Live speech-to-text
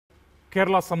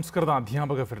കേരള സംസ്കൃത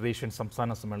അധ്യാപക ഫെഡറേഷൻ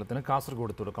സംസ്ഥാന സമ്മേളനത്തിന്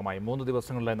കാസർഗോഡ് തുടക്കമായി 3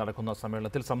 ദിവസങ്ങളിലായി നടക്കുന്ന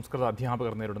സമ്മേളനത്തിൽ സംസ്കൃത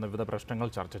അധ്യാപകർ നേരിടുന്ന വിവിധ പ്രശ്നങ്ങൾ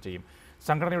ചർച്ച ചെയ്യും.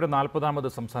 സംഘടനയുടെ 40ാമത്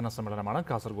സംസ്ഥാന സമ്മേളനമാണ്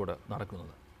കാസർഗോഡ്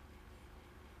നടക്കുന്നത്.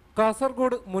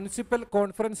 കാസർഗോഡ് മുനിസിപ്പൽ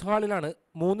കോൺഫറൻസ് ഹാളിലാണ്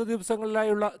 3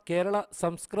 ദിവസങ്ങളിലായുള്ള കേരള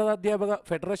സംസ്കൃത അധ്യാപക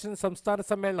ഫെഡറേഷൻ സംസ്ഥാന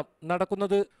സമ്മേളനം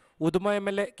നടക്കുന്നത്. ഉദുമ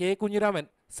MLA കെ കുഞ്ഞിരാമൻ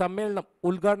സമ്മേളനം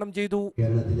ഉദ്ഘാടനം ചെയ്തു.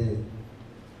 കേരളത്തിലെ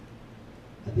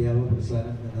അധ്യാപക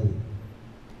പ്രസ്ഥാനം എന്നത്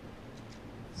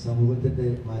സമൂഹത്തിൻ്റെ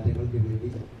മാറ്റങ്ങൾക്ക് വേണ്ടി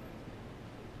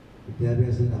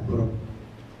വിദ്യാഭ്യാസത്തിനപ്പുറം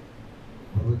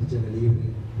പ്രവർത്തിച്ച വലിയൊരു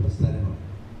പ്രസ്ഥാനമാണ്.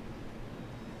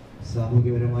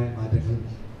 സാമൂഹ്യപരമായ മാറ്റങ്ങൾ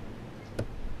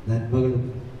നന്മകളും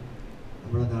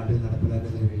നമ്മുടെ നാട്ടിൽ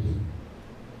നടപ്പിലാക്കുന്നതിന് വേണ്ടി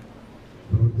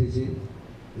പ്രവർത്തിച്ച്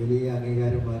വലിയ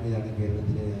അംഗീകാരം വാങ്ങിയതാണ്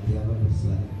കേരളത്തിലെ അധ്യാപക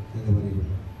പ്രസ്ഥാനം എന്ന്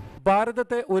പറയുന്നത്.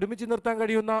 ഭാരതത്തെ ഒരുമിച്ച് നിർത്താൻ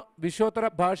കഴിയുന്ന വിശ്വോത്തര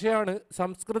ഭാഷയാണ്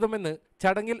സംസ്കൃതമെന്ന്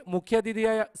ചടങ്ങിൽ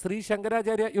മുഖ്യാതിഥിയായ ശ്രീ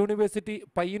ശങ്കരാചാര്യ യൂണിവേഴ്സിറ്റി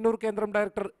പയ്യന്നൂർ കേന്ദ്രം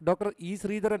ഡയറക്ടർ ഡോക്ടർ ഇ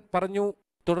ശ്രീധരൻ പറഞ്ഞു.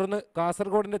 തുടർന്ന്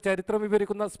കാസർഗോഡിന്റെ ചരിത്രം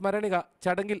വിവരിക്കുന്ന സ്മരണിക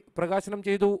ചടങ്ങിൽ പ്രകാശനം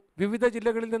ചെയ്തു. വിവിധ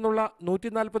ജില്ലകളിൽ നിന്നുള്ള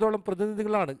 140ഓളം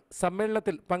പ്രതിനിധികളാണ്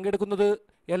സമ്മേളനത്തിൽ പങ്കെടുക്കുന്നത്.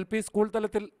 LP സ്കൂൾ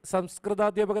തലത്തിൽ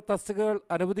സംസ്കൃതാധ്യാപക തസ്തികകൾ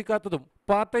അനുവദിക്കാത്തതും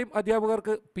പാർട്ട് ടൈം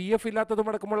അധ്യാപകർക്ക് PF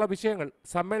ഇല്ലാത്തതുമടക്കമുള്ള വിഷയങ്ങൾ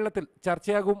സമ്മേളനത്തിൽ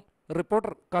ചർച്ചയാകും.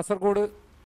 റിപ്പോർട്ടർ, കാസർഗോഡ്.